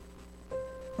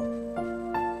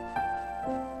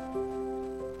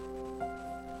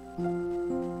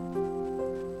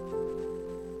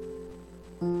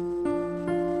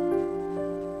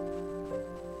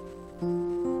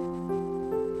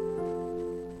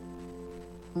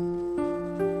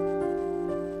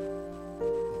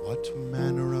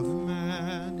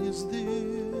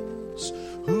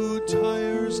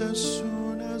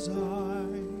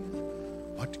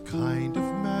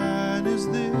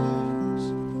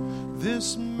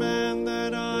This man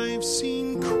that I've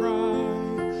seen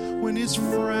cry when his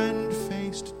friend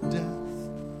faced death,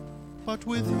 but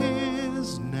with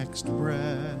his next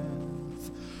breath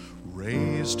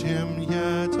raised him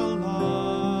yet alive.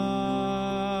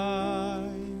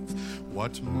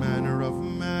 What manner of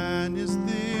man is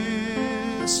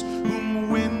this,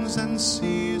 whom winds and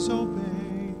seas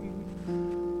obey?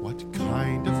 What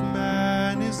kind of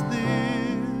man is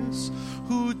this,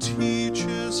 who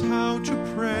teaches how to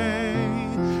pray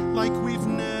like we've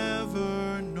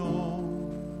never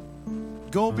known?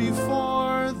 Go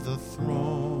before the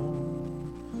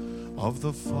throne of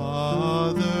the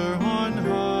Father on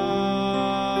high.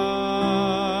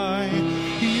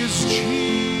 He is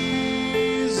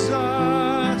Jesus,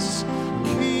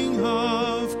 King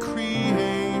of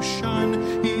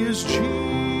creation. He is Jesus,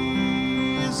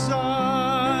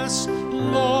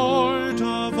 Lord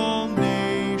of all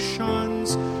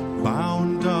nations,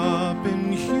 bound up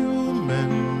in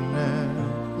humanness,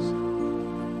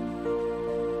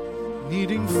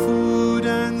 needing food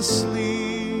and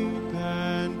sleep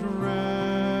and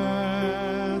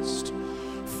rest,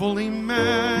 fully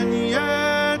man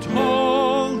yet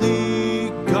holy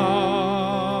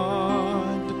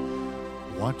God.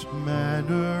 What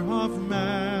manner of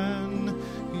man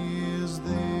is this?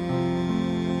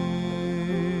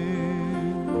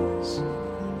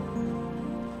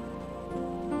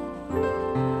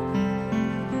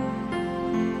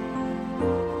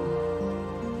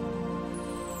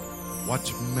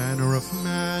 What manner of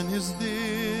man is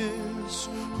this,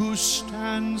 who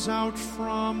stands out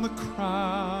from the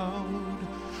crowd?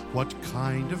 What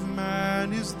kind of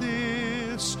man is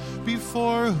this,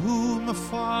 before whom a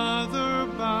father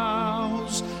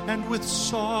bows, and with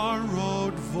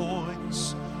sorrowed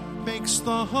voice makes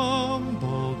the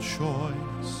humble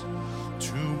choice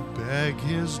to beg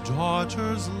his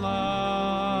daughter's life?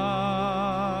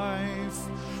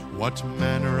 What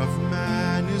manner of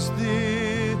man is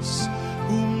this,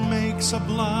 who makes a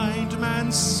blind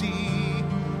man see,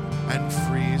 and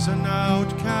frees an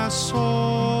outcast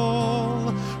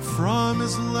soul from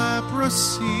his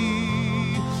leprosy,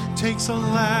 takes a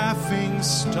laughing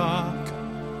stock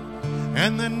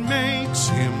and then makes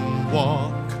him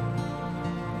walk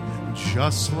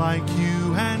just like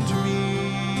you and me?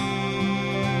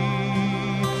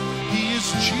 He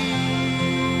is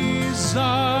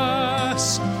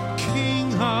Jesus,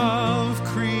 King of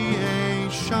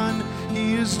creation.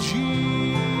 He is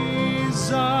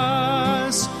Jesus,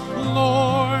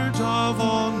 Lord of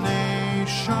all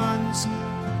nations,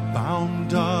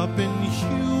 bound up in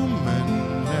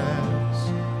humanness,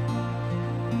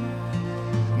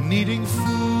 needing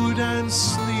food and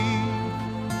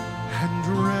sleep and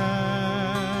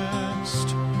rest,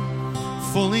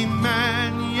 fully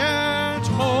man yet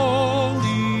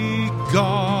holy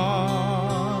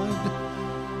God.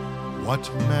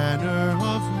 What manner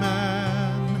of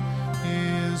man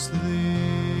is this?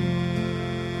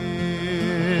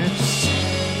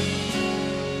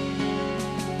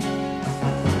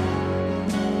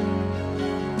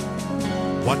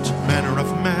 What manner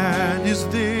of man is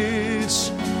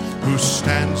this, who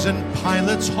stands in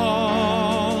Pilate's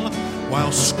hall,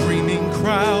 while screaming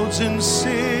crowds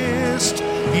insist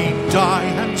he die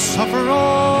and suffer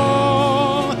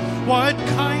all? What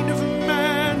kind of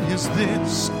man is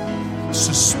this,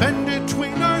 suspended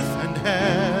between earth and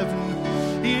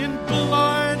heaven, in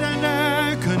blood and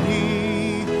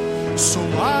agony, so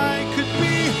I could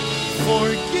be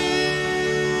forgiven?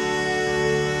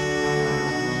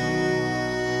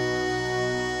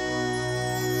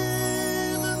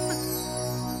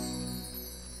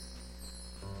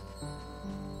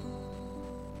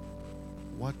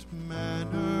 What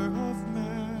manner of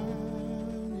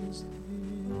man is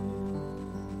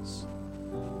this?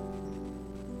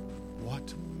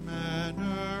 What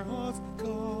manner of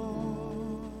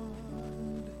God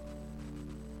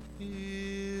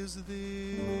is this?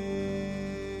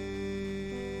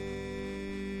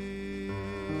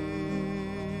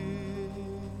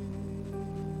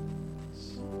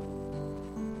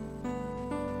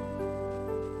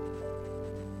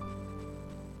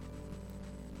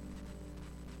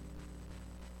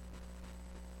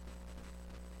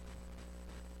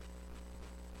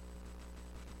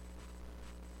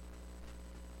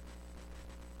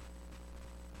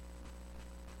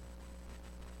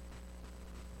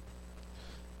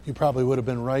 You probably would have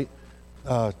been right.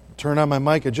 Turn on my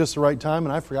mic at just the right time,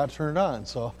 and I forgot to turn it on.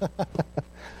 So,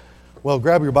 well,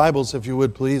 grab your Bibles, if you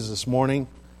would, please, this morning.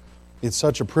 It's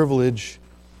such a privilege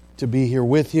to be here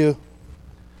with you,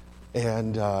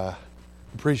 and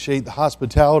appreciate the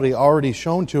hospitality already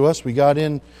shown to us. We got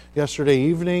in yesterday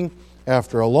evening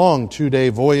after a long 2-day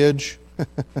voyage.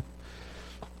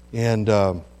 And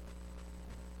I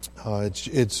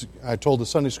told the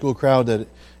Sunday school crowd that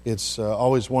it's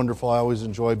always wonderful. I always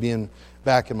enjoy being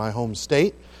back in my home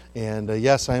state. And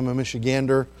yes, I am a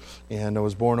Michigander, and I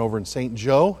was born over in St.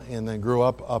 Joe, and then grew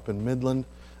up in Midland,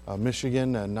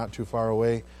 Michigan, and not too far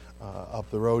away up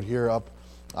the road here, up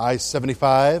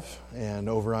I-75 and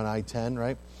over on I-10,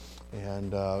 right?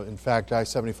 And in fact,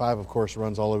 I-75, of course,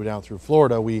 runs all the way down through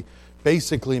Florida. We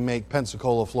basically make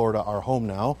Pensacola, Florida, our home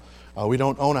now. We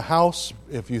don't own a house.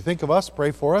 If you think of us,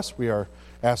 pray for us. We are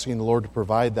asking the Lord to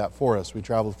provide that for us. We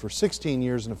traveled for 16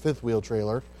 years in a fifth wheel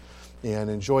trailer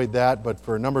and enjoyed that, but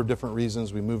for a number of different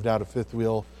reasons, we moved out of fifth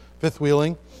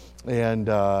wheeling, and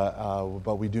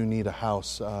but we do need a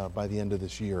house by the end of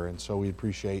this year, and so we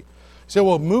appreciate. You say,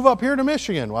 well, move up here to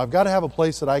Michigan. Well, I've got to have a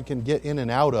place that I can get in and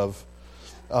out of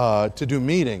to do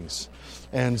meetings,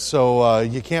 and so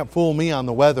you can't fool me on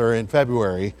the weather in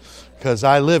February because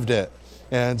I lived it.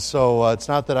 And so it's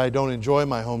not that I don't enjoy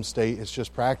my home state. It's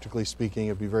just practically speaking,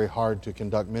 it'd be very hard to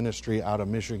conduct ministry out of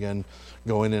Michigan,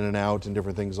 going in and out and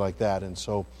different things like that. And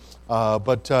so,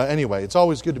 anyway, it's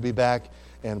always good to be back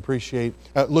and appreciate,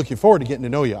 looking forward to getting to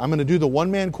know you. I'm going to do the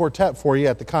one-man quartet for you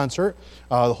at the concert.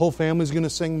 The whole family's going to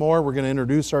sing more. We're going to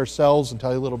introduce ourselves and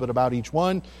tell you a little bit about each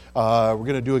one. We're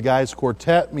going to do a guys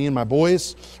quartet, me and my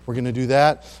boys. We're going to do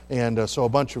that. And so a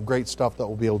bunch of great stuff that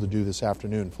we'll be able to do this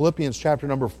afternoon. Philippians chapter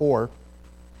number 4.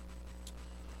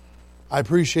 I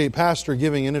appreciate Pastor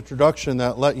giving an introduction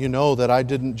that let you know that I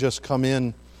didn't just come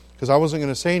in, because I wasn't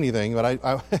going to say anything, but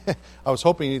I was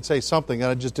hoping he'd say something, that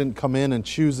I just didn't come in and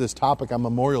choose this topic on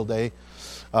Memorial Day,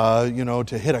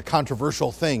 to hit a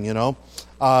controversial thing,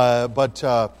 But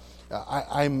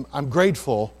I'm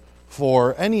grateful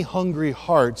for any hungry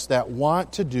hearts that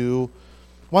want to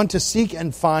seek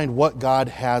and find what God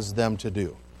has them to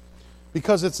do.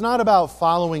 Because it's not about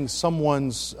following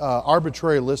someone's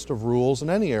arbitrary list of rules in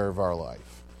any area of our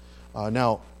life.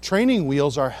 Now, training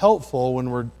wheels are helpful when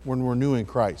we're new in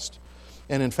Christ.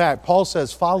 And in fact, Paul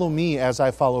says, follow me as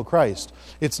I follow Christ.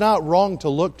 It's not wrong to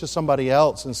look to somebody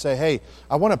else and say, hey,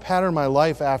 I want to pattern my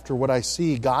life after what I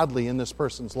see godly in this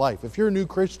person's life. If you're a new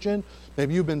Christian,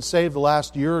 maybe you've been saved the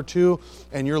last year or two,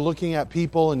 and you're looking at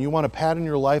people and you want to pattern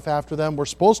your life after them, we're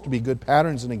supposed to be good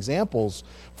patterns and examples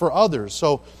for others.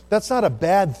 So that's not a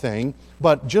bad thing,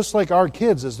 but just like our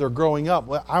kids as they're growing up,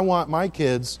 I want my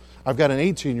kids, I've got an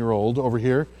 18-year-old over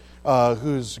here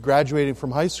who's graduating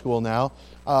from high school now.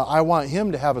 I want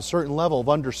him to have a certain level of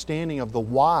understanding of the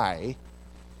why,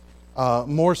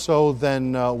 more so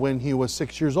than when he was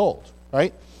 6 years old,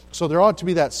 right? So there ought to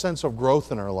be that sense of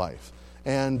growth in our life.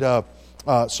 And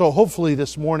so hopefully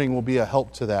this morning will be a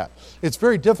help to that. It's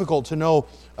very difficult to know.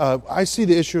 I see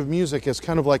the issue of music as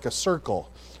kind of like a circle.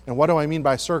 And what do I mean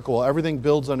by circle? Well, everything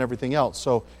builds on everything else.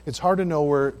 So it's hard to know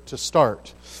where to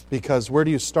start, because where do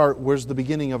you start? Where's the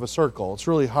beginning of a circle? It's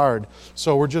really hard.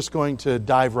 So we're just going to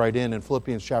dive right in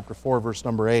Philippians chapter 4, verse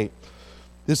number 8.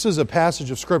 This is a passage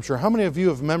of Scripture. How many of you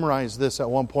have memorized this at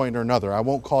one point or another? I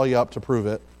won't call you up to prove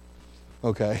it.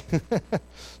 Okay.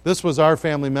 This was our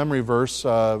family memory verse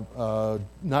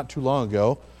not too long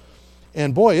ago.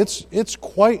 And boy, it's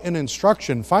quite an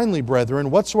instruction. Finally, brethren,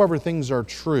 whatsoever things are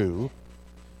true,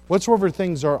 whatsoever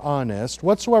things are honest,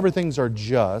 whatsoever things are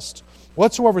just,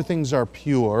 whatsoever things are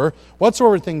pure,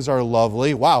 whatsoever things are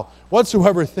lovely,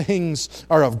 whatsoever things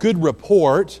are of good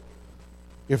report,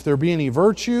 if there be any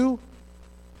virtue,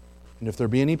 and if there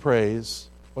be any praise,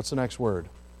 what's the next word?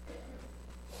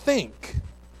 Think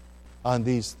on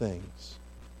these things.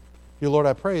 Dear Lord,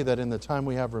 I pray that in the time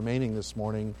we have remaining this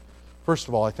morning, first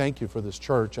of all, I thank you for this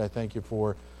church. I thank you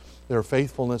for their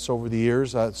faithfulness over the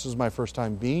years. This is my first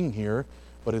time being here,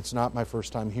 but it's not my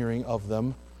first time hearing of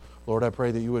them. Lord, I pray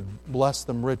that you would bless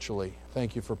them richly.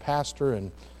 Thank you for Pastor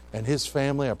and his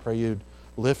family. I pray you'd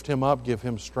lift him up, give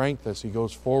him strength as he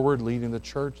goes forward, leading the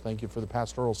church. Thank you for the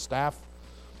pastoral staff.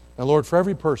 And Lord, for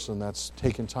every person that's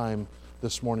taken time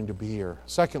this morning to be here.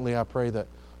 Secondly, I pray that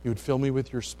you would fill me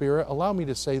with your Spirit. Allow me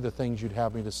to say the things you'd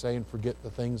have me to say and forget the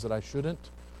things that I shouldn't.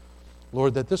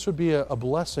 Lord, that this would be a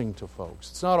blessing to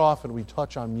folks. It's not often we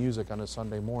touch on music on a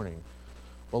Sunday morning.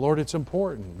 But Lord, it's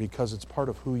important because it's part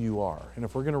of who you are. And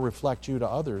if we're going to reflect you to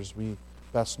others, we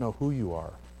best know who you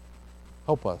are.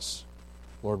 Help us,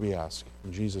 Lord, we ask.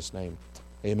 In Jesus' name,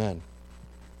 amen.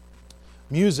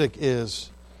 Music is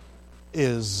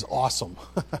awesome.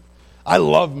 I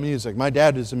love music. My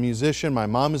dad is a musician. My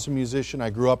mom is a musician. I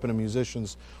grew up in a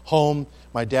musician's home.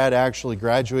 My dad actually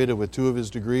graduated with 2 of his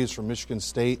degrees from Michigan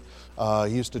State.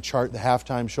 He used to chart the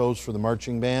halftime shows for the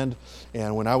marching band.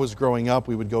 And when I was growing up,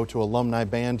 we would go to alumni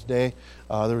band day.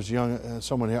 There was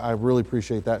someone here. I really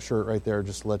appreciate that shirt right there,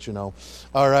 just to let you know.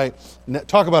 All right.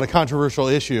 Talk about a controversial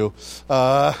issue.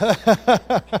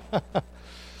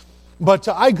 But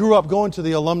I grew up going to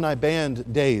the alumni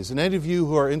band days. And any of you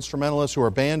who are instrumentalists, who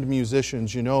are band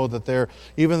musicians, you know that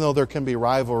even though there can be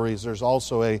rivalries, there's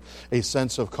also a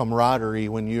sense of camaraderie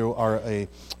when you are a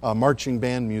marching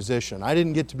band musician. I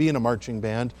didn't get to be in a marching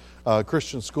band.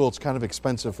 Christian school, it's kind of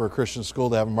expensive for a Christian school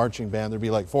to have a marching band. There'd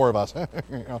be like 4 of us,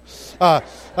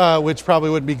 which probably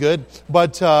wouldn't be good.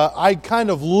 But I kind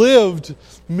of lived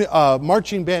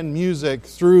marching band music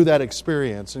through that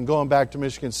experience, and going back to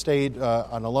Michigan State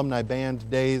on alumni band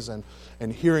days and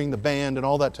hearing the band and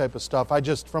all that type of stuff.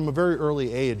 From a very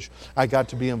early age, I got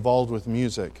to be involved with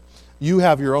music. You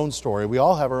have your own story. We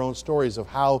all have our own stories of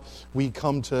how we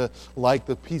come to like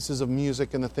the pieces of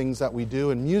music and the things that we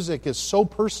do. And music is so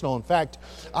personal. In fact,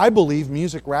 I believe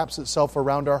music wraps itself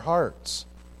around our hearts.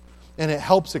 And it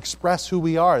helps express who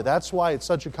we are. That's why it's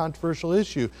such a controversial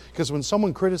issue. Because when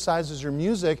someone criticizes your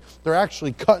music, they're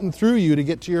actually cutting through you to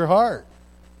get to your heart.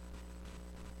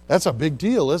 That's a big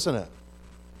deal, isn't it?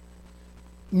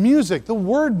 Music, the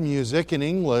word music in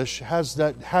English has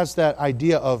that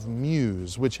idea of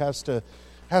muse, which has to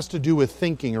do with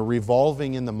thinking or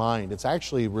revolving in the mind. It's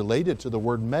actually related to the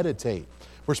word meditate.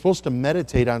 We're supposed to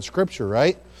meditate on Scripture,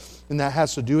 right? And that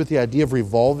has to do with the idea of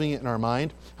revolving it in our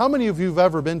mind. How many of you have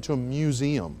ever been to a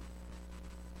museum?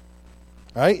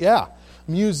 Right? Yeah.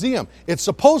 Museum. It's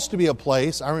supposed to be a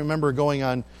place. I remember going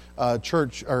on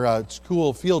church or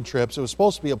school field trips. It was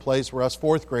supposed to be a place where us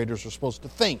 4th graders were supposed to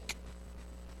think.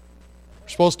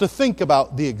 Supposed to think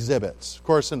about the exhibits. Of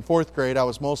course, in 4th grade, I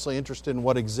was mostly interested in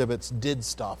what exhibits did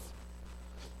stuff,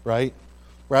 right?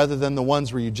 Rather than the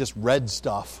ones where you just read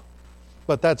stuff.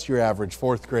 But that's your average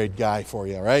 4th grade guy for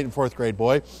you, right? 4th grade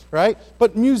boy, right?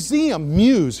 But museum,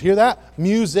 muse, hear that?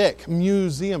 Music,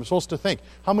 museum, supposed to think.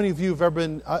 How many of you have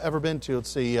ever been to, let's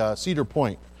see, Cedar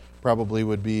Point? Probably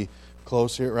would be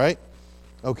close here, right?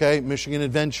 Okay, Michigan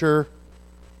Adventure,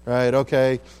 right?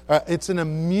 Okay. It's an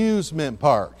amusement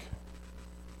park.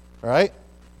 All right?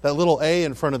 That little A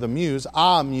in front of the muse,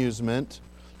 amusement,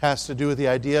 has to do with the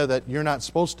idea that you're not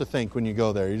supposed to think when you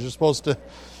go there. You're just supposed to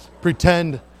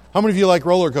pretend. How many of you like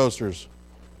roller coasters?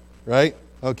 Right?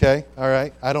 Okay. All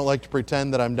right. I don't like to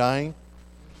pretend that I'm dying.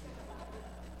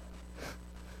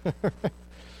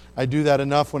 I do that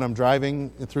enough when I'm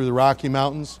driving through the Rocky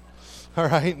Mountains. All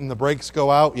right, and the brakes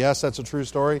go out. Yes, that's a true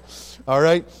story. All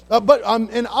right, but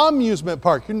an amusement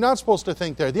park, you're not supposed to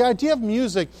think there. The idea of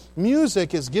music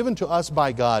is given to us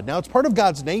by God. Now, it's part of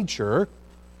God's nature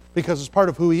because it's part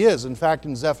of who He is. In fact,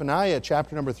 in Zephaniah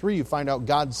chapter number 3, you find out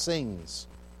God sings.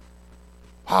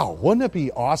 Wow, wouldn't it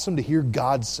be awesome to hear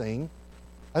God sing?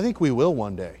 I think we will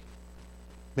one day.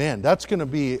 Man, that's going to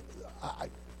be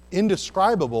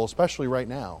indescribable, especially right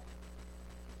now.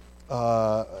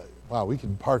 Wow, we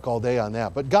could park all day on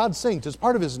that. But God sings. It's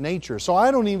part of His nature. So I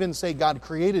don't even say God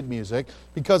created music,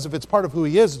 because if it's part of who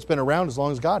He is, it's been around as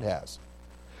long as God has.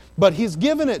 But He's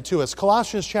given it to us.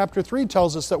 Colossians chapter 3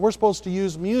 tells us that we're supposed to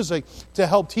use music to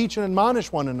help teach and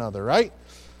admonish one another, right?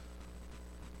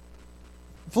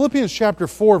 Philippians chapter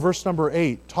 4, verse number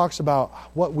 8, talks about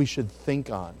what we should think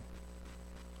on.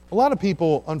 A lot of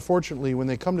people, unfortunately, when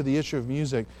they come to the issue of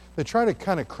music, they try to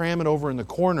kind of cram it over in the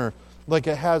corner like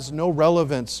it has no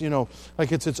relevance,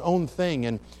 like it's its own thing.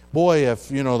 And boy, if,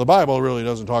 the Bible really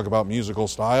doesn't talk about musical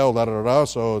style,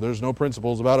 so there's no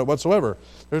principles about it whatsoever.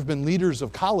 There's been leaders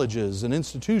of colleges and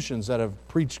institutions that have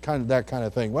preached that kind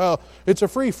of thing. Well, it's a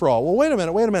free-for-all. Well, wait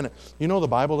a minute. The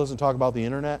Bible doesn't talk about the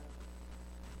internet?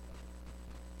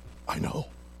 I know.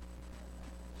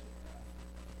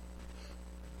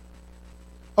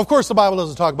 Of course, the Bible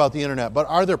doesn't talk about the internet, but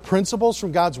are there principles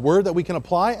from God's Word that we can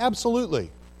apply? Absolutely.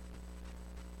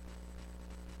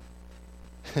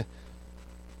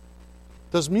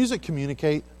 Does music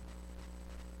communicate?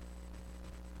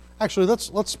 Actually,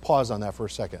 let's pause on that for a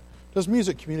second. Does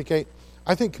music communicate?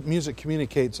 I think music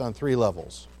communicates on 3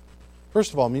 levels.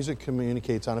 First of all, music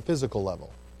communicates on a physical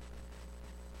level.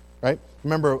 Right?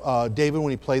 Remember David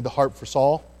when he played the harp for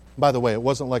Saul? By the way, it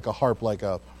wasn't like a harp, like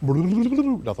a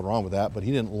nothing wrong with that, but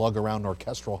he didn't lug around an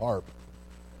orchestral harp.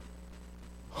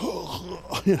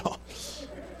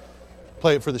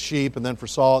 Play it for the sheep and then for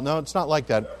Saul. No, it's not like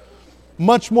that.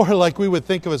 Much more like we would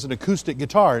think of as an acoustic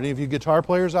guitar. Any of you guitar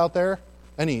players out there?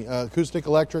 Any acoustic,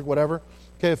 electric, whatever?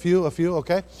 Okay, a few.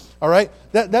 Okay, all right.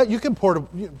 That you can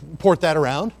port that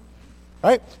around.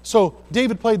 Right? So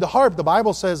David played the harp. The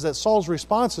Bible says that Saul's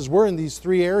responses were in these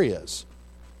three areas.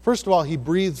 First of all, he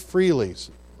breathed freely.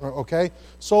 Okay?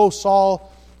 So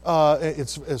Saul,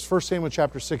 it's 1 Samuel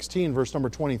chapter 16, verse number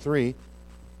 23.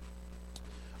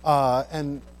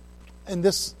 And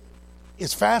this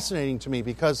is fascinating to me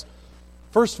because,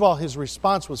 first of all, his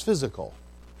response was physical.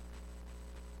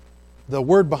 The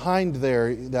word behind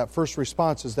there, that first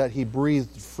response, is that he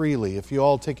breathed freely. If you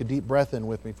all take a deep breath in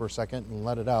with me for a second and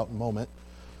let it out in a moment.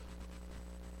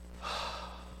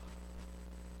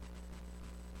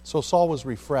 So Saul was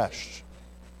refreshed.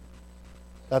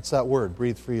 That's that word,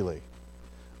 breathe freely.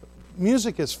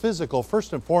 Music is physical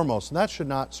first and foremost, and that should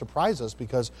not surprise us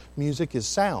because music is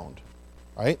sound,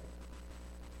 right?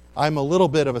 I'm a little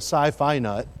bit of a sci-fi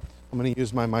nut. I'm going to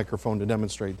use my microphone to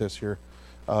demonstrate this here.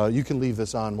 You can leave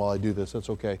this on while I do this. That's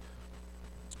okay.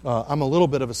 I'm a little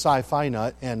bit of a sci-fi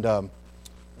nut, and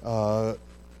to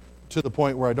the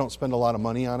point where I don't spend a lot of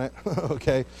money on it.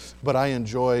 Okay, but I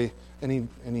enjoy any.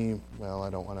 Well, I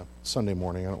don't want to Sunday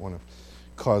morning. I don't want to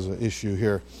cause an issue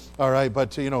here. All right,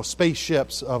 but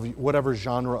spaceships of whatever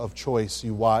genre of choice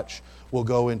you watch will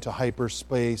go into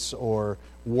hyperspace or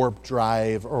warp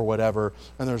drive or whatever,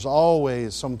 and there's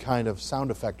always some kind of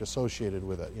sound effect associated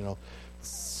with it.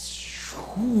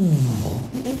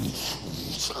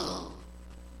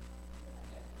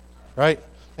 Right?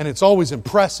 And it's always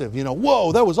impressive.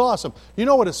 Whoa, that was awesome. You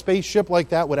know what a spaceship like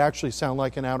that would actually sound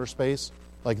like in outer space?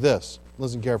 Like this.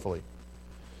 Listen carefully.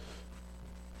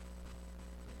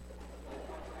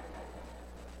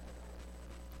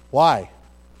 Why?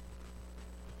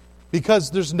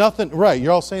 Because there's nothing, right,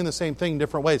 you're all saying the same thing in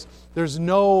different ways. There's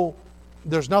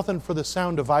nothing for the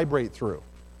sound to vibrate through.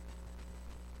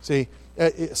 See,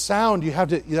 sound,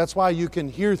 that's why you can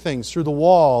hear things through the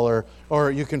wall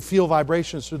or you can feel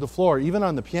vibrations through the floor. Even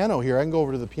on the piano here, I can go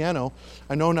over to the piano.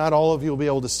 I know not all of you will be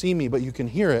able to see me, but you can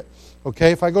hear it.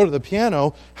 Okay, if I go to the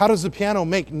piano, how does the piano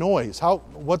make noise?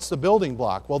 What's the building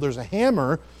block? Well, there's a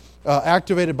hammer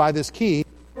activated by this key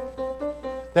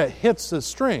that hits the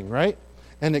string, right?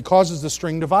 And it causes the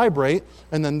string to vibrate,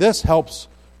 and then this helps,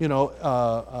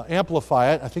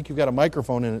 amplify it. I think you've got a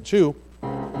microphone in it too.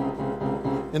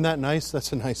 Isn't that nice?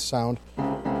 That's a nice sound.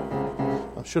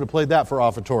 I should have played that for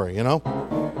offertory,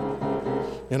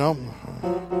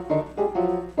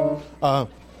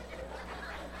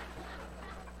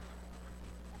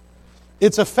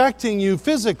 It's affecting you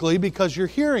physically because you're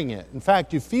hearing it. In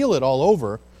fact, you feel it all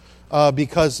over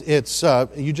because it's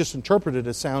you just interpret it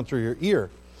as sound through your ear.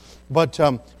 But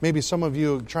maybe some of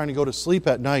you are trying to go to sleep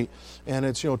at night, and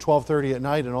it's 12:30 at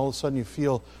night, and all of a sudden you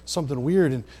feel something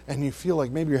weird, and you feel like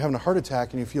maybe you're having a heart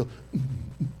attack, and you feel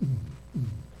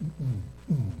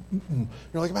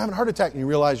you're like, I'm having a heart attack, and you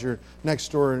realize your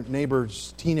next door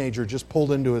neighbor's teenager just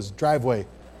pulled into his driveway.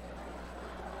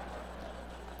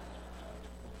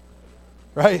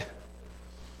 Right?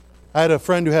 I had a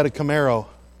friend who had a Camaro.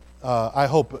 I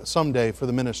hope someday for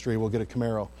the ministry we'll get a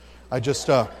Camaro.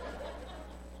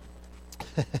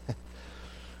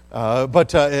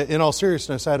 But in all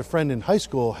seriousness, I had a friend in high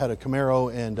school had a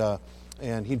Camaro,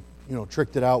 and he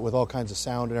tricked it out with all kinds of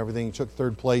sound and everything. He took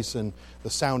third place in the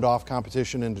sound off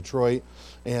competition in Detroit,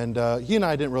 and he and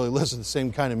I didn't really listen to the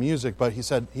same kind of music, but he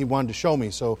said he wanted to show me.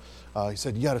 So he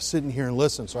said, you got to sit in here and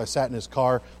listen. So I sat in his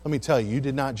car. Let me tell you, you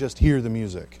did not just hear the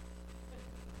music.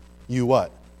 You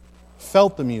what?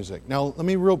 Felt the music. Now let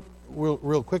me real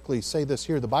quickly say this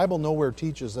here. The Bible nowhere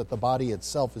teaches that the body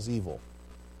itself is evil.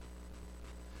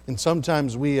 And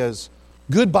sometimes we as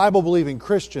good Bible-believing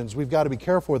Christians, we've got to be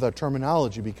careful with our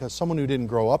terminology because someone who didn't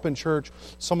grow up in church,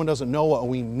 someone doesn't know what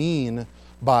we mean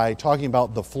by talking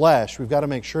about the flesh. We've got to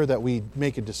make sure that we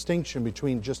make a distinction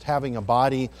between just having a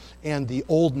body and the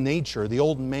old nature, the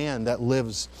old man that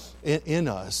lives in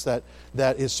us, that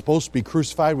is supposed to be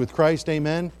crucified with Christ,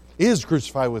 amen? Is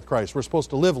crucified with Christ. We're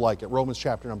supposed to live like it, Romans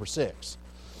chapter number 6.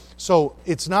 So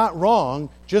it's not wrong.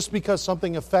 Just because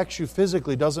something affects you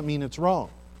physically doesn't mean it's wrong.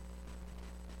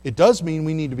 It does mean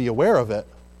we need to be aware of it,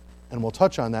 and we'll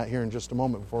touch on that here in just a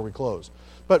moment before we close.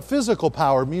 But physical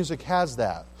power, music has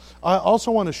that. I also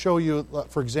want to show you,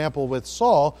 for example, with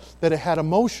Saul, that it had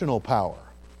emotional power.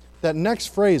 That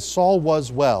next phrase, Saul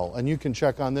was well, and you can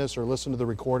check on this or listen to the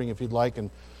recording if you'd like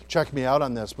and check me out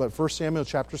on this. But 1 Samuel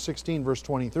chapter 16, verse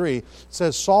 23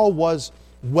 says Saul was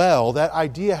well. That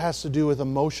idea has to do with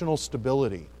emotional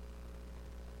stability.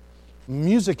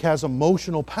 Music has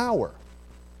emotional power.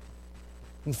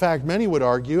 In fact, many would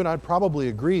argue, and I'd probably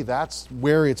agree, that's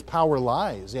where its power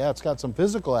lies. Yeah, it's got some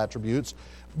physical attributes,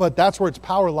 but that's where its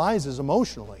power lies is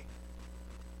emotionally.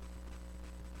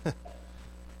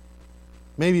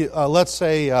 Maybe, let's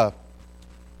say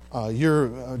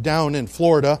you're down in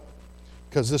Florida,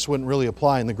 because this wouldn't really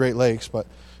apply in the Great Lakes, but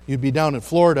you'd be down in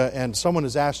Florida and someone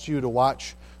has asked you to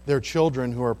watch their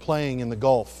children who are playing in the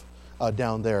Gulf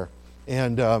down there.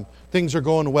 And things are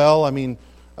going well. I mean,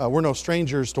 we're no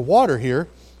strangers to water here,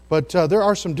 but there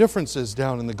are some differences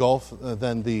down in the Gulf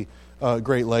than the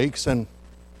Great Lakes. And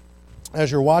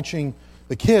as you're watching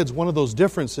the kids, one of those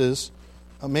differences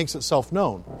makes itself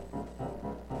known.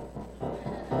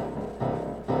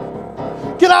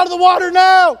 Get out of the water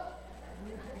now!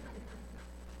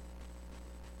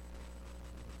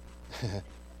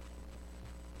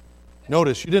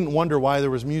 Notice, you didn't wonder why there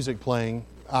was music playing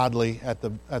oddly at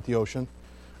the ocean.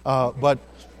 But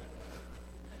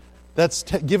that's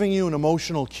giving you an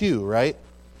emotional cue, right?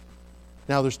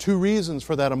 Now, there's two reasons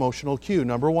for that emotional cue.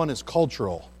 Number one is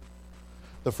cultural.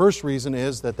 The first reason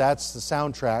is that that's the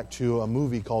soundtrack to a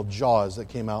movie called Jaws that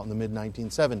came out in the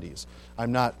mid-1970s.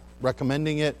 I'm not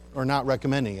recommending it or not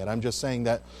recommending it. I'm just saying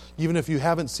that even if you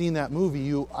haven't seen that movie,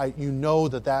 you know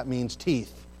that means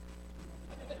teeth.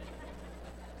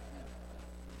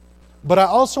 But I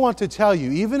also want to tell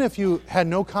you, even if you had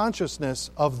no consciousness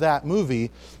of that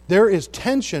movie, there is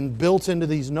tension built into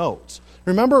these notes.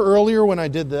 Remember earlier when I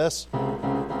did this?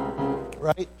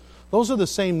 Right? Those are the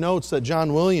same notes that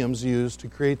John Williams used to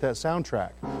create that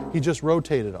soundtrack. He just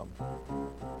rotated them.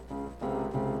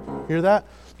 Hear that?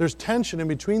 There's tension in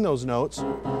between those notes,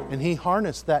 and he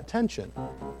harnessed that tension.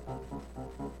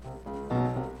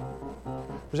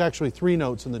 There's actually 3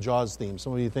 notes in the Jaws theme.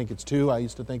 Some of you think it's 2. I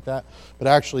used to think that. But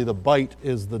actually, the bite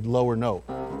is the lower note.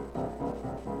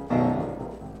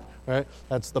 Right?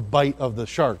 That's the bite of the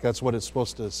shark. That's what it's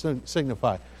supposed to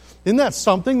signify. Isn't that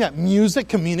something that music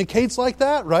communicates like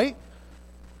that, right?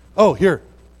 Oh, here.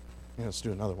 Yeah, let's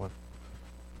do another one.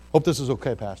 Hope this is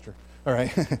okay, Pastor. All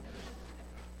right.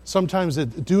 Sometimes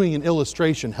doing an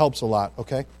illustration helps a lot,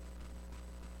 okay?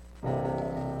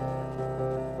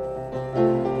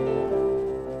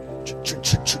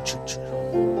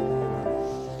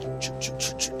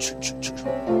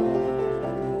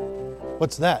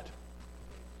 What's that?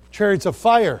 Chariots of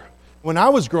Fire. When I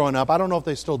was growing up, I don't know if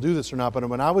they still do this or not, but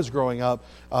when I was growing up,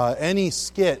 any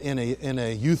skit in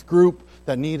a youth group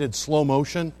that needed slow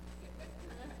motion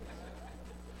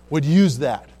would use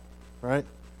that, right?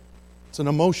 It's an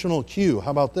emotional cue.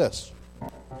 How about this?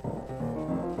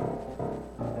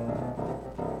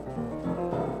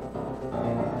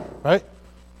 Right?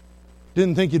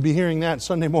 Didn't think you'd be hearing that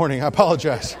Sunday morning. I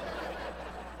apologize.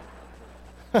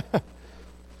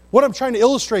 What I'm trying to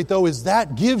illustrate, though, is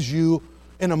that gives you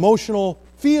an emotional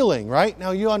feeling, right?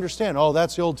 Now, you understand, oh,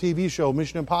 that's the old TV show,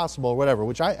 Mission Impossible, or whatever,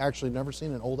 which I actually never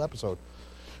seen an old episode.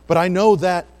 But I know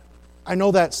that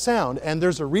sound, and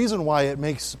there's a reason why it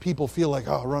makes people feel like,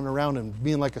 oh, running around and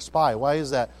being like a spy. Why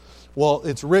is that? Well,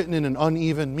 it's written in an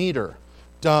uneven meter.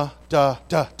 Da, da,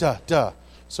 da, da, da.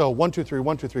 So 1, 2, 3,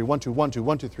 1, 2, 3, 1, 2, 1, 2,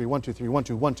 1, 2, 3, 1, 2, 3, 1,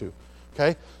 2, 1, 2.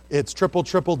 Okay? It's triple,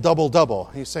 triple, double, double.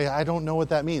 You say, I don't know what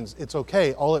that means. It's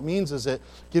okay. All it means is it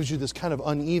gives you this kind of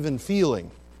uneven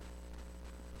feeling.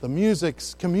 The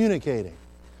music's communicating.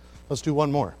 Let's do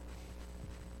one more.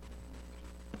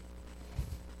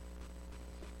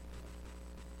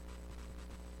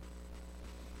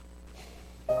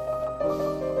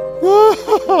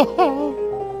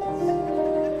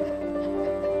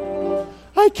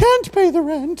 I can't pay the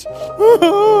rent.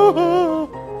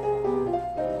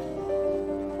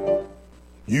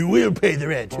 You will pay the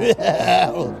rent.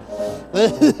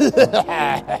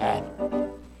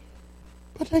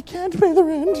 But I can't pay the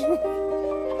rent.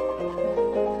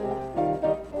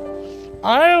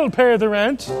 I'll pay the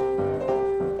rent.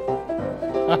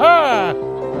 Aha!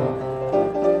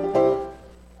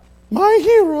 My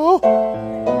hero.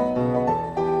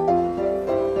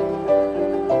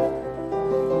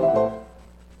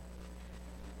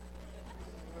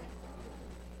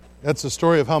 That's the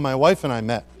story of how my wife and I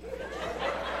met.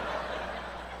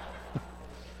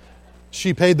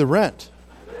 She paid the rent.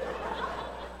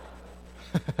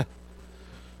 Of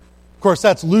course,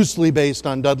 that's loosely based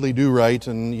on Dudley Do-Right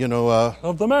and,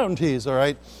 Of the Mounties, all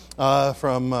right?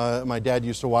 From my dad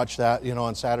used to watch that,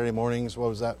 on Saturday mornings. What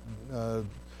was that?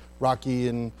 Rocky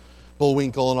and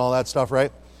Bullwinkle and all that stuff,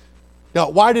 right? Now,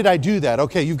 why did I do that?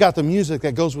 Okay, you've got the music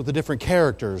that goes with the different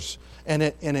characters, and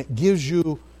it gives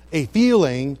you a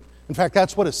feeling. In fact,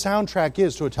 that's what a soundtrack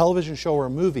is to a television show or a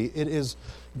movie. It is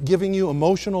giving you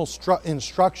emotional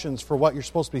instructions for what you're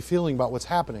supposed to be feeling about what's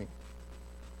happening.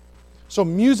 So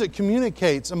music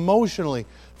communicates emotionally.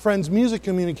 Friends, music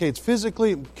communicates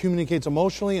physically, it communicates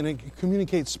emotionally, and it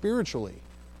communicates spiritually.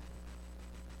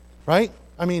 Right?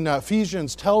 I mean,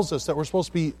 Ephesians tells us that we're supposed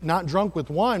to be not drunk with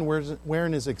wine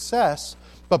wherein is excess,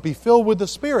 but be filled with the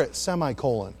Spirit,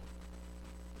 semicolon.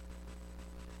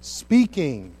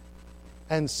 speaking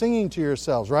and singing to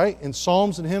yourselves, right? In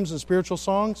psalms and hymns and spiritual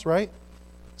songs, right?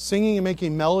 Singing and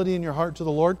making melody in your heart to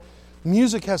the Lord.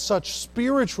 Music has such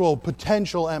spiritual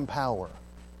potential and power.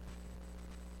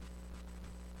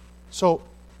 So,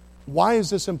 why is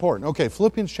this important? Okay,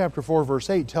 Philippians chapter 4, verse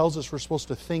 8 tells us we're supposed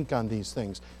to think on these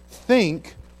things.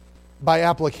 Think, by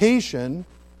application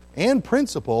and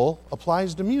principle,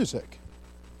 applies to music.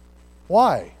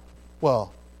 Why?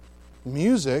 Well,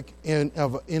 music in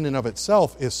and of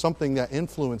itself is something that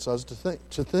influences us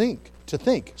to think.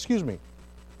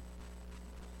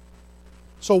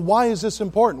 So why is this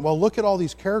important? Well, look at all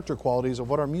these character qualities of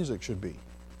what our music should be.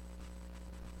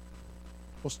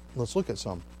 Let's look at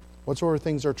some. What sort of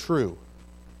things are true?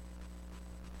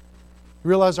 You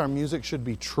realize our music should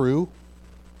be true? You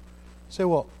say,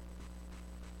 well,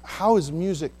 how is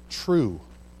music true?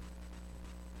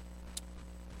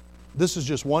 This is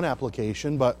just one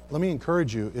application, but let me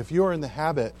encourage you, if you are in the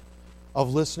habit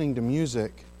of listening to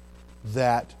music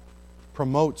that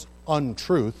promotes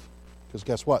untruth, because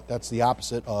guess what? That's the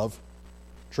opposite of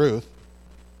truth.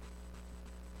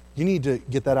 You need to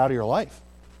get that out of your life.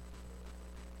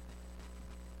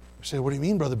 You say, what do you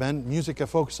mean, Brother Ben? Music that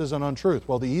focuses on untruth.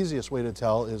 Well, the easiest way to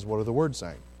tell is, what are the words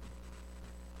saying?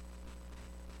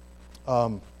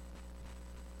 I'm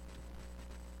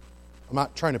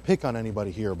not trying to pick on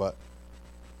anybody here, but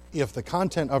if the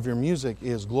content of your music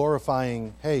is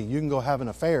glorifying, hey, you can go have an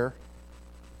affair,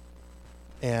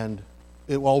 and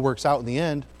it all works out in the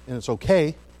end, and it's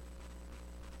okay,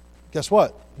 guess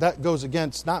what? That goes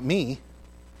against, not me,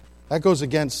 that goes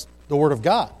against the Word of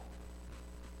God.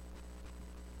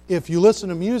 If you listen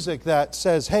to music that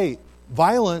says, hey,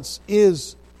 violence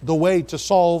is the way to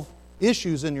solve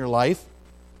issues in your life,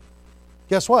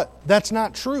 guess what? That's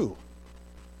not true.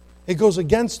 It goes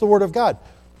against the Word of God.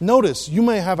 Notice, you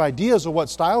may have ideas of what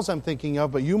styles I'm thinking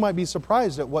of, but you might be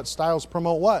surprised at what styles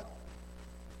promote what.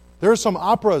 There are some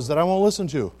operas that I won't listen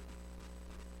to.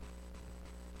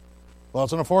 Well,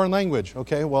 it's in a foreign language.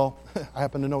 Okay, well, I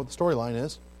happen to know what the storyline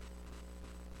is.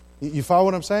 You follow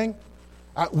what I'm saying?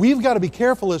 We've got to be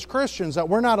careful as Christians that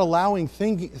we're not allowing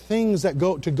things that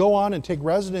go on and take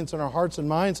residence in our hearts and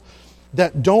minds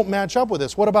that don't match up with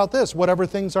this. What about this? Whatever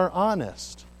things are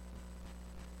honest.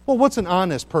 Well, what's an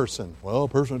honest person? Well, a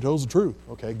person who tells the truth.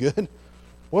 Okay, good.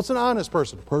 What's an honest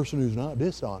person? A person who's not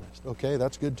dishonest. Okay,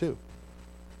 that's good too.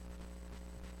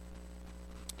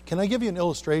 Can I give you an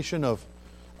illustration of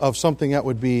something that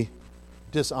would be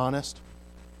dishonest?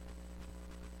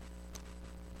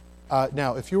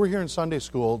 Now, if you were here in Sunday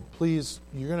school, please,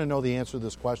 you're going to know the answer to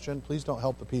this question. Please don't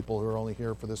help the people who are only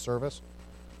here for this service.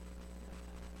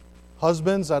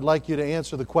 Husbands, I'd like you to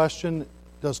answer the question,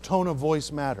 does tone of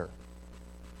voice matter?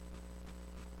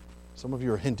 Some of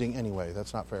you are hinting anyway.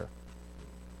 That's not fair.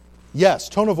 Yes,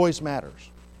 tone of voice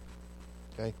matters.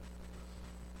 Okay?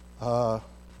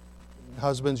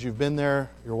 Husbands, you've been there.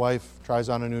 Your wife tries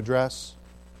on a new dress,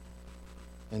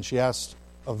 and she asks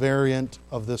a variant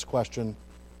of this question,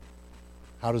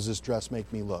 how does this dress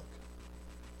make me look?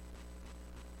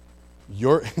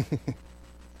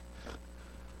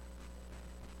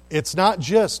 It's not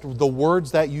just the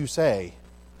words that you say,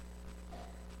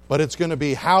 but it's going to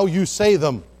be how you say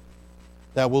them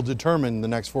that will determine the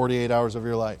next 48 hours of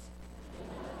your life.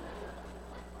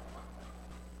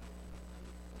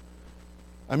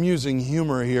 I'm using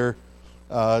humor here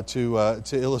to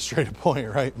illustrate a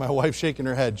point, right? My wife's shaking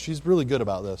her head. She's really good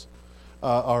about this.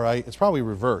 All right, it's probably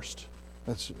reversed.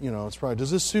 It's probably,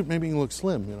 does this suit make me look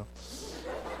slim?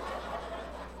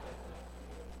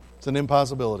 It's an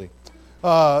impossibility.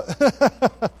 You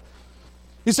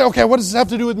say, okay, what does this have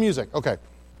to do with music? Okay, I'm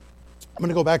going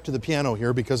to go back to the piano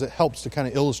here because it helps to kind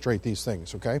of illustrate these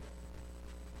things, okay?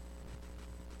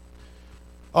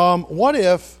 What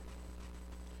if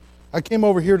I came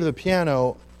over here to the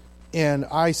piano and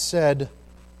I said,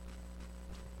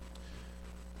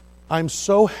 I'm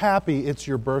so happy it's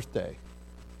your birthday.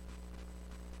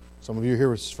 Some of you are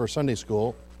here for Sunday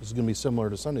school. This is going to be similar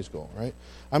to Sunday school, right?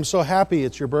 I'm so happy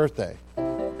it's your birthday.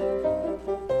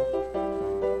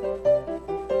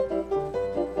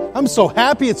 I'm so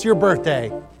happy it's your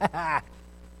birthday.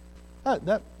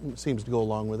 That seems to go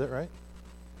along with it, right?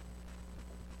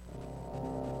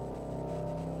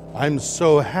 I'm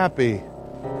so happy.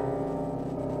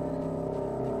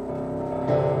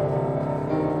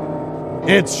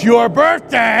 It's your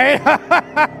birthday.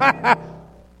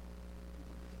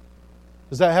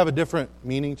 Does that have a different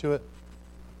meaning to it?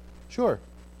 Sure.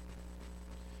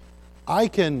 I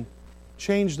can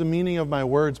change the meaning of my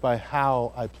words by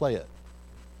how I play it.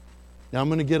 Now I'm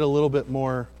going to get a little bit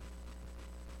more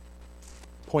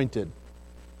pointed.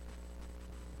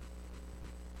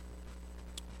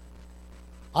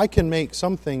 I can make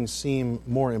some things seem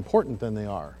more important than they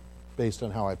are based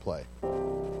on how I play.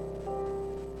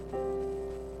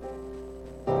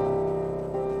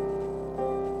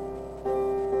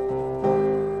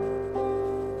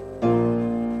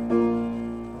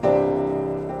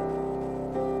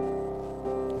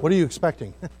 What are you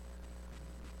expecting?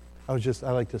 I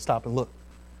like to stop and look.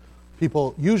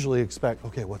 People usually expect,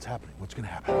 okay, what's happening? What's going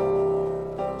to happen?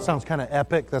 Sounds kind of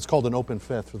epic. That's called an open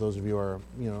fifth for those of you who are,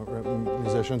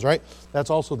 musicians, right?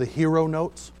 That's also the hero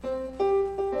notes.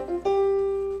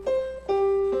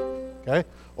 Okay?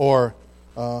 Or,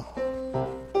 okay,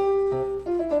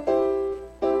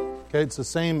 it's the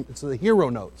same, it's the hero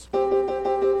notes.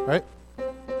 Right?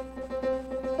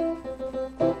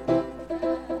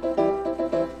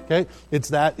 Okay? It's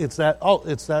that,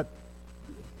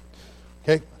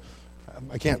 okay?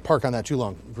 I can't park on that too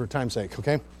long for time's sake,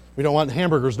 okay? We don't want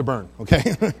hamburgers to burn,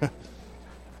 okay?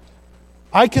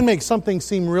 I can make something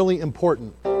seem really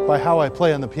important by how I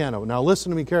play on the piano. Now listen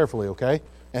to me carefully, okay?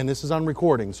 And this is on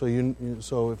recording, so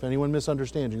so if anyone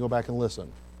misunderstands, you go back and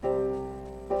listen.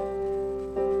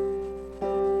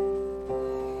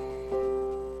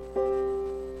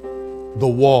 The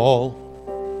wall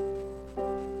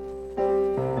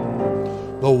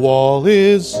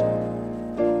is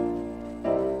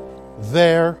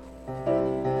there,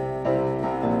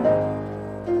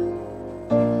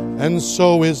 and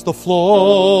so is the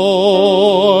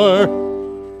floor.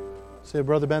 Say,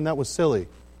 Brother Ben, that was silly.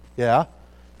 Yeah,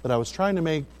 but I was trying to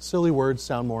make silly words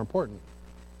sound more important.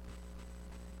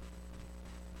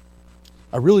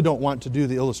 I really don't want to do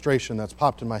the illustration that's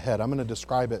popped in my head. I'm going to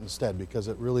describe it instead because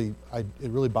it really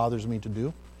bothers me to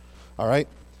do. All right?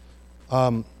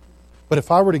 But if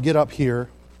I were to get up here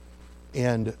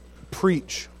and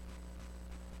preach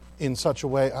in such a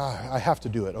way, I have to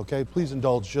do it, okay? Please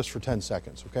indulge just for 10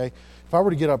 seconds, okay? If I were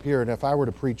to get up here and if I were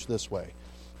to preach this way,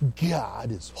 God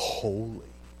is holy.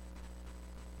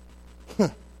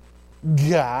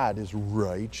 God is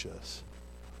righteous.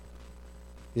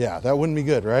 Yeah, that wouldn't be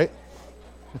good, right?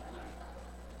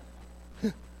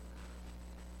 That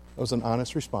was an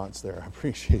honest response there. I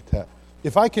appreciate that.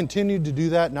 If I continued to do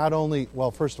that, not only, well,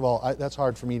 first of all, that's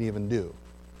hard for me to even do.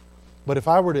 But if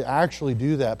I were to actually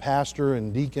do that, pastor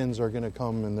and deacons are going to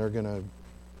come and they're going to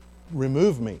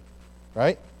remove me,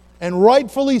 right? And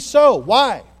rightfully so.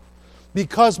 Why?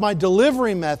 Because my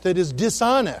delivery method is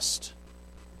dishonest.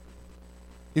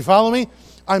 You follow me?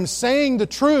 I'm saying the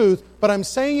truth, but I'm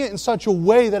saying it in such a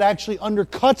way that actually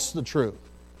undercuts the truth.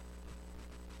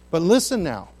 But listen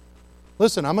now.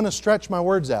 Listen, I'm going to stretch my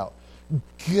words out.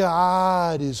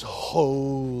 God is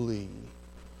holy.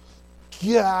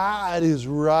 God is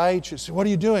righteous. What are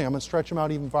you doing? I'm going to stretch them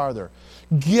out even farther.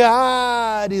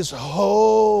 God is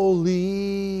holy.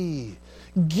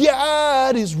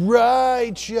 God is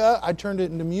righteous. I turned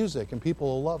it into music and people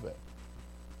will love it.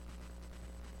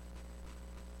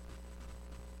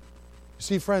 You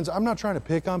see, friends, I'm not trying to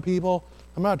pick on people.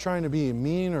 I'm not trying to be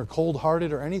mean or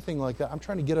cold-hearted or anything like that. I'm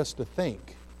trying to get us to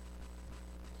think.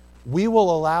 We will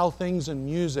allow things in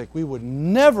music we would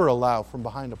never allow from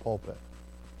behind a pulpit.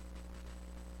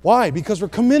 Why? Because we're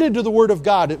committed to the Word of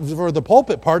God. For the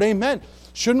pulpit part, amen.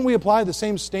 Shouldn't we apply the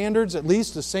same standards, at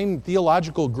least the same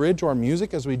theological grid to our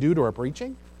music as we do to our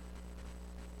preaching?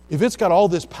 If it's got all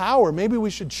this power, maybe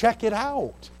we should check it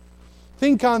out.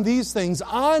 Think on these things,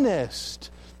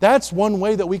 honest. That's one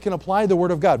way that we can apply the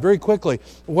Word of God. Very quickly,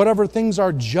 whatever things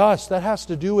are just, that has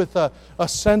to do with a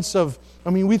sense of,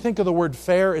 we think of the word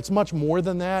fair. It's much more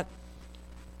than that.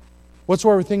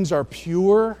 Whatsoever things are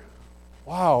pure.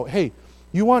 Wow. Hey,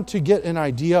 you want to get an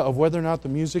idea of whether or not the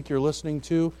music you're listening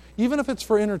to, even if it's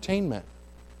for entertainment,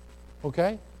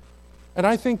 okay? And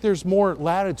I think there's more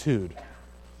latitude.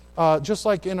 Just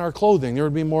like in our clothing, there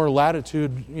would be more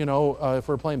latitude, if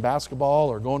we're playing basketball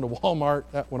or going to Walmart.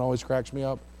 That one always cracks me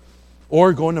up.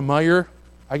 Or going to Meijer.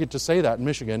 I get to say that in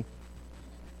Michigan.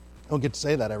 I don't get to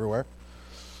say that everywhere.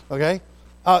 Okay?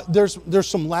 There's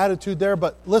some latitude there,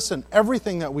 but listen,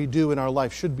 everything that we do in our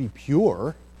life should be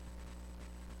pure.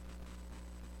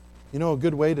 You know a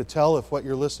good way to tell if what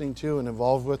you're listening to and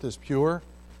involved with is pure?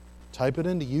 Type it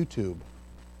into YouTube.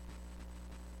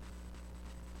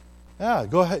 Yeah,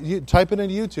 go ahead. You type it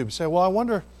into YouTube. Say, well, I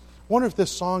wonder if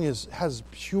this song has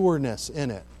pureness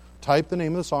in it. Type the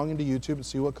name of the song into YouTube and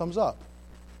see what comes up.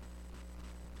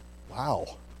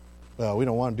 Wow. Well, we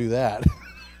don't want to do that.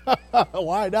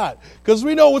 Why not? Because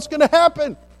we know what's going to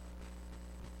happen.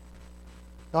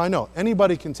 Now, I know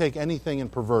anybody can take anything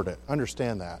and pervert it.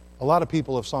 Understand that. A lot of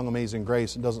people have sung Amazing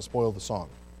Grace. It doesn't spoil the song.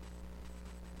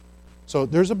 So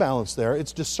there's a balance there.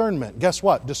 It's discernment. Guess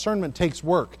what? Discernment takes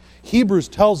work. Hebrews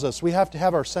tells us we have to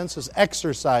have our senses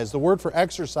exercised. The word for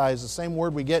exercise is the same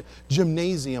word we get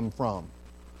gymnasium from.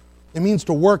 It means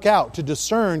to work out, to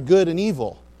discern good and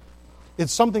evil.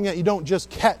 It's something that you don't just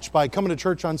catch by coming to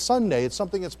church on Sunday. It's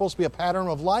something that's supposed to be a pattern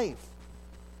of life.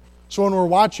 So when we're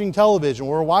watching television,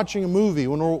 when we're watching a movie,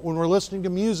 when we're listening to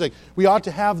music, we ought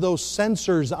to have those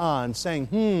sensors on,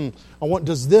 saying,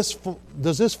 does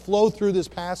this flow through this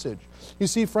passage? You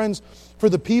see, friends, for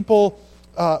the people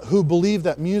who believe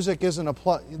that music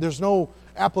there's no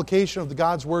application of the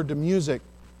God's Word to music,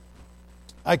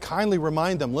 I kindly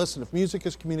remind them, listen, if music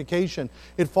is communication,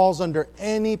 it falls under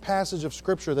any passage of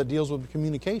Scripture that deals with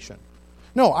communication.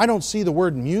 No, I don't see the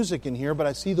word music in here, but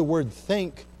I see the word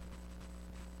think.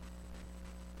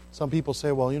 Some people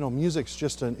say, well, music's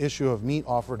just an issue of meat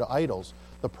offered to idols.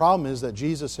 The problem is that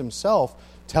Jesus himself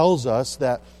tells us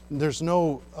that there's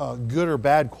no good or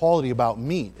bad quality about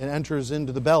meat. It enters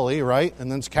into the belly, right,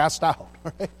 and then it's cast out,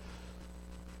 right?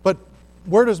 But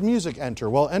where does music enter?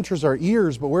 Well, it enters our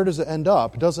ears, but where does it end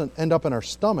up? It doesn't end up in our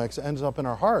stomachs, it ends up in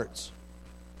our hearts.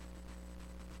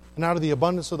 And out of the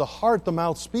abundance of the heart, the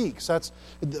mouth speaks.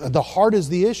 The heart is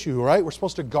the issue, right? We're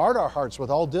supposed to guard our hearts with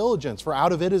all diligence, for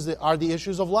out of it are the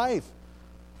issues of life.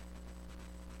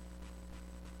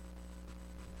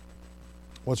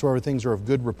 Whatsoever things are of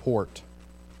good report.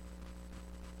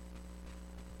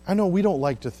 I know we don't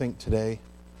like to think today.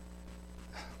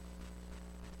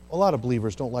 A lot of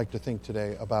believers don't like to think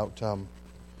today about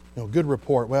good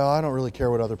report. Well, I don't really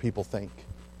care what other people think.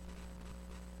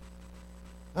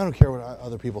 I don't care what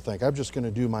other people think. I'm just going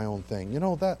to do my own thing.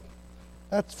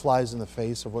 That flies in the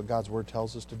face of what God's Word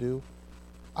tells us to do.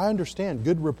 I understand.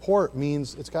 Good report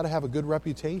means it's got to have a good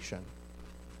reputation.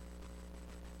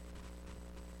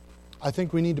 I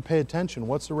think we need to pay attention.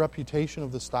 What's the reputation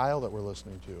of the style that we're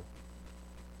listening to?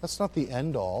 That's not the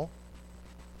end all.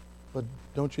 But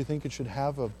don't you think it should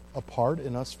have a part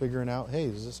in us figuring out, hey,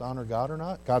 does this honor God or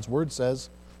not? God's Word says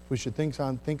we should think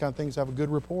on things that have a good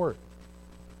report.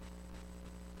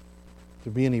 If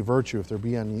there be any virtue, if there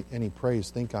be any praise,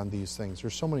 think on these things.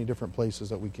 There's so many different places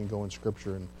that we can go in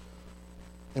Scripture,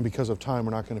 and because of time,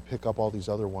 we're not going to pick up all these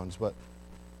other ones. But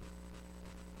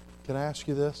can I ask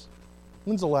you this?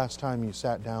 When's the last time you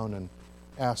sat down and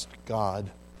asked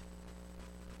God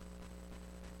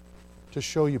to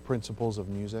show you principles of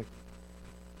music?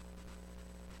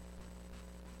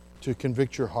 To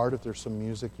convict your heart if there's some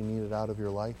music you needed out of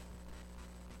your life?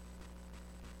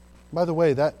 By the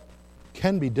way, that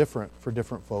can be different for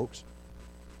different folks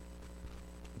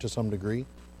to some degree.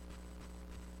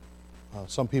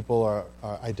 Some people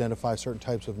identify certain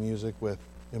types of music with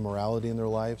immorality in their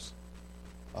lives.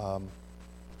 And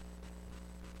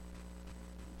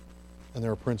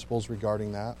there are principles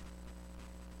regarding that.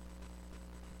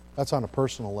 That's on a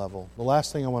personal level. The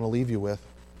last thing I want to leave you with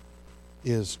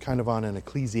is kind of on an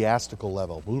ecclesiastical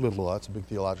level. That's a big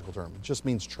theological term. It just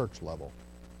means church level.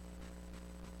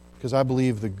 Because I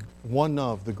believe one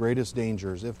of the greatest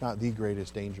dangers, if not the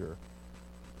greatest danger,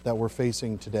 that we're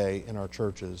facing today in our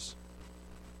churches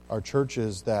are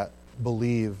churches that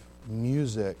believe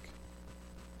music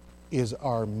is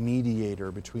our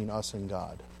mediator between us and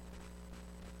God.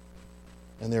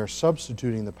 And they're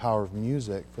substituting the power of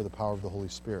music for the power of the Holy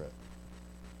Spirit.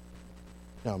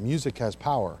 Now, music has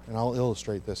power, and I'll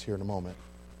illustrate this here in a moment.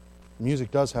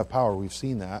 Music does have power, we've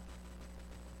seen that.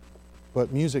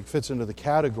 But music fits into the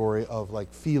category of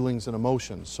like feelings and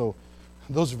emotions. So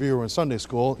those of you who were in Sunday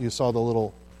school, you saw the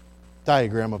little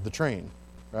diagram of the train,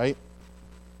 right?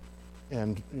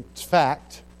 And it's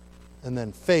fact, and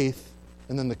then faith,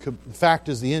 and then the fact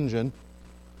is the engine,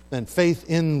 then faith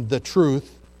in the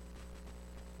truth,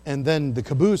 and then the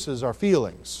cabooses are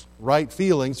feelings. Right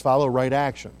feelings follow right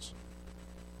actions.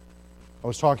 I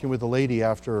was talking with a lady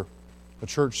after a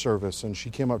church service, and she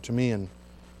came up to me, and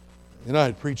I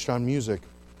had preached on music,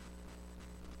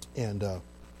 and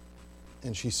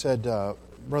she said,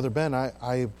 Brother Ben,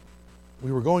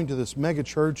 we were going to this mega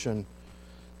church, and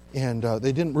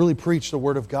they didn't really preach the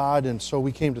Word of God, and so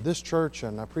we came to this church,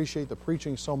 and I appreciate the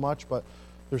preaching so much, but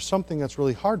there's something that's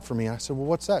really hard for me. I said, well,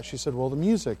 what's that? She said, well, the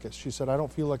music. She said, I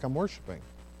don't feel like I'm worshiping.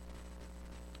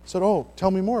 I said, oh,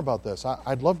 tell me more about this.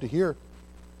 I'd love to hear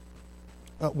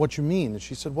what you mean. And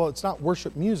she said, well, it's not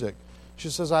worship music. She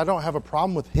says, I don't have a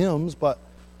problem with hymns, but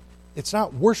it's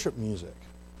not worship music.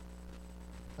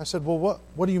 I said, well,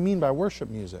 what do you mean by worship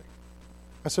music?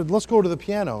 I said, let's go to the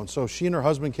piano. And so she and her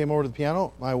husband came over to the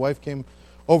piano. My wife came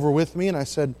over with me, and I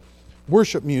said,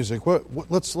 worship music.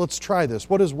 Let's try this.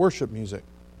 What is worship music?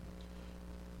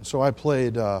 And so I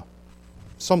played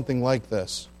something like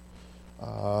this.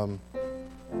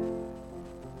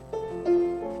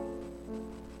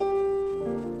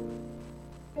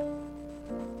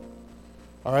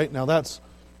 All right, now that's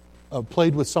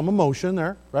played with some emotion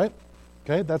there, right?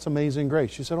 Okay, that's Amazing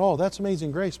Grace. She said, oh, that's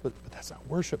Amazing Grace, but that's not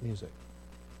worship music.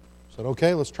 I said,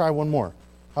 okay, let's try one more.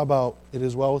 How about It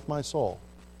Is Well With My Soul?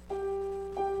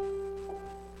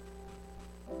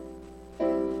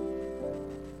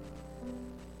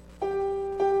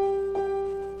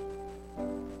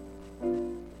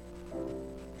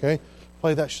 Okay,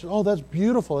 play that. She said, oh, that's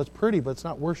beautiful, that's pretty, but it's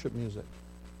not worship music.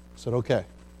 I said, okay.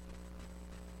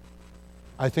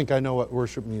 I think I know what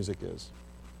worship music is.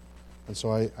 And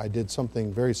so I did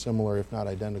something very similar, if not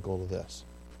identical, to this.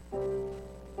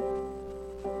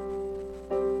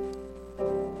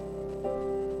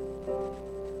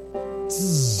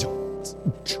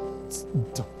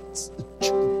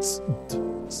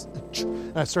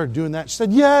 And I started doing that. She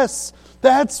said, yes,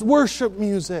 that's worship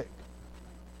music.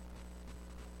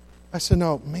 I said,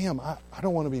 no, ma'am, I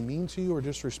don't want to be mean to you or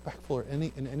disrespectful or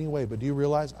in any way, but do you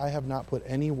realize I have not put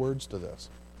any words to this?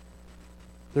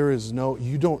 There is no,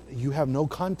 you have no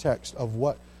context of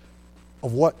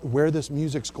where this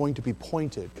music's going to be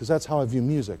pointed, because that's how I view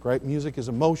music, right? Music is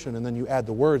emotion, and then you add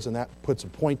the words, and that puts a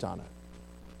point on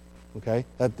it. Okay?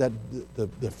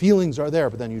 The feelings are there,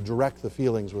 but then you direct the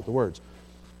feelings with the words.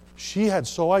 She had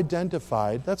so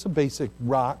identified, that's a basic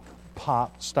rock,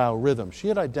 pop style rhythm. She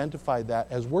had identified that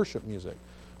as worship music.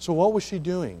 So what was she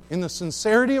doing? In the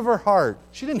sincerity of her heart,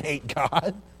 she didn't hate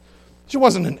God. She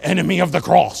wasn't an enemy of the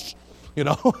cross, you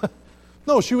know.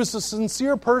 No, she was a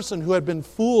sincere person who had been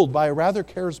fooled by a rather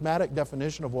charismatic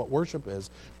definition of what worship is,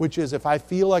 which is if I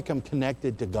feel like I'm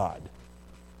connected to God.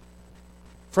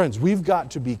 Friends, we've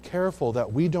got to be careful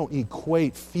that we don't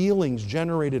equate feelings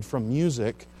generated from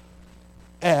music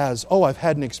as, oh, I've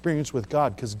had an experience with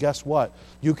God, because guess what?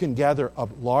 You can gather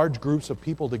large groups of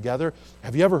people together.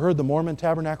 Have you ever heard the Mormon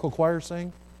Tabernacle Choir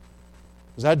sing?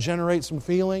 Does that generate some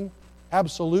feeling?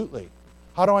 Absolutely.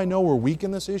 How do I know we're weak in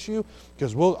this issue?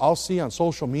 Because I'll see on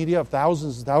social media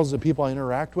thousands and thousands of people I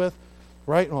interact with,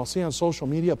 right? And I'll see on social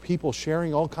media people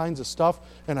sharing all kinds of stuff,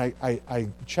 and I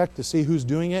check to see who's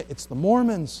doing it. It's the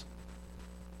Mormons.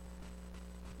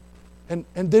 And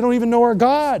they don't even know our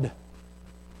God.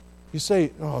 You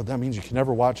say, oh, that means you can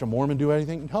never watch a Mormon do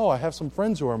anything? No, I have some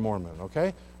friends who are Mormon,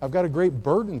 okay? I've got a great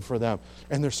burden for them.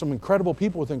 And there's some incredible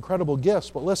people with incredible gifts.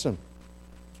 But listen,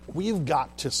 we've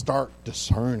got to start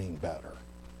discerning better.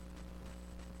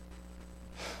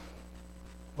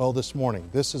 Well, this morning,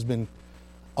 this has been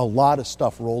a lot of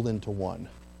stuff rolled into one.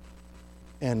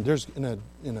 And there's in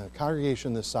a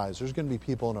congregation this size, there's going to be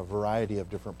people in a variety of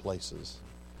different places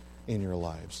in your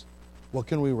lives. What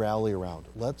can we rally around?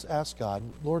 Let's ask God,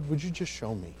 Lord, would you just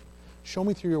show me? Show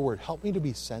me through your word. Help me to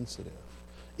be sensitive.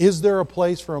 Is there a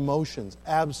place for emotions?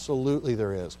 Absolutely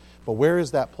there is. But where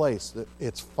is that place?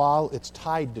 It's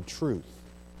tied to truth,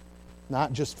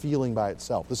 not just feeling by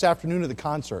itself. This afternoon at the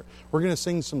concert, we're going to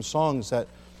sing some songs that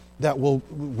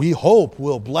we hope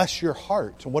will bless your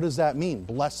heart. And what does that mean?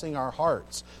 Blessing our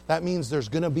hearts. That means there's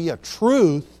going to be a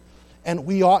truth, and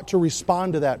we ought to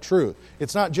respond to that truth.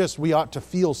 It's not just we ought to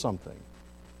feel something.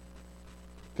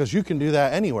 Because you can do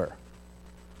that anywhere.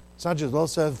 It's not just,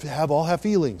 let's all have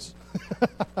feelings.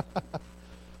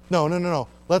 No.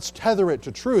 Let's tether it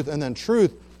to truth, and then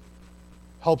truth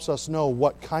helps us know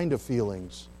what kind of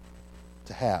feelings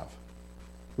to have.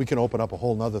 We can open up a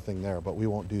whole other thing there, but we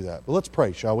won't do that. But let's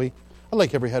pray, shall we? I'd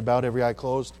like every head bowed, every eye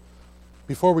closed.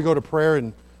 Before we go to prayer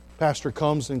and Pastor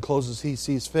comes and closes he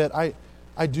sees fit, I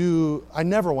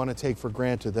never want to take for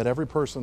granted that every person